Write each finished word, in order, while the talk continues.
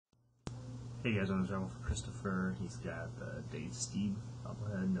Hey guys, I'm for Christopher. He's got the CRO Stieb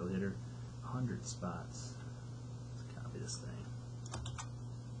bobblehead, no hitter, 100 spots. Let's copy this thing.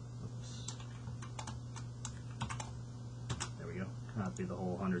 Oops. There we go. Copy the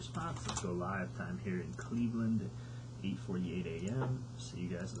whole 100 spots. Let's go live time here in Cleveland at 8:48 a.m. See you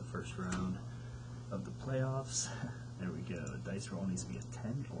guys in the first round of the playoffs. There we go. Dice roll needs to be a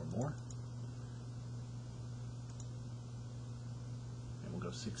 10 or more. And we'll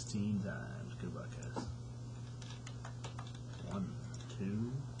go 16 times. Good luck, guys. 1,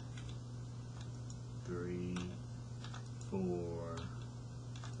 2, 3, 4,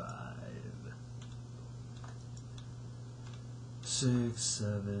 5, 6,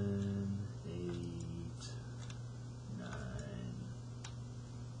 7, 8, 9,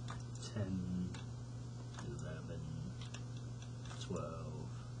 10, 11, 12,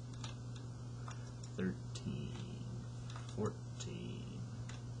 13, 14,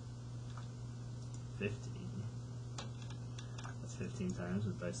 15. That's 15 times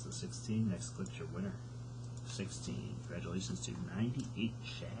with dice to 16. Next click's your winner. 16. Congratulations to 98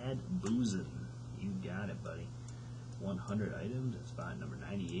 Chad Boozin. You got it, buddy. 100 items. That's spot number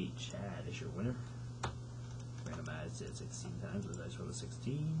 98. Chad is your winner. Randomized at 16 times with dice roll to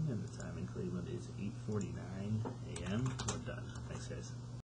 16. And the time in Cleveland is 8:49 a.m. We're done. Thanks, guys.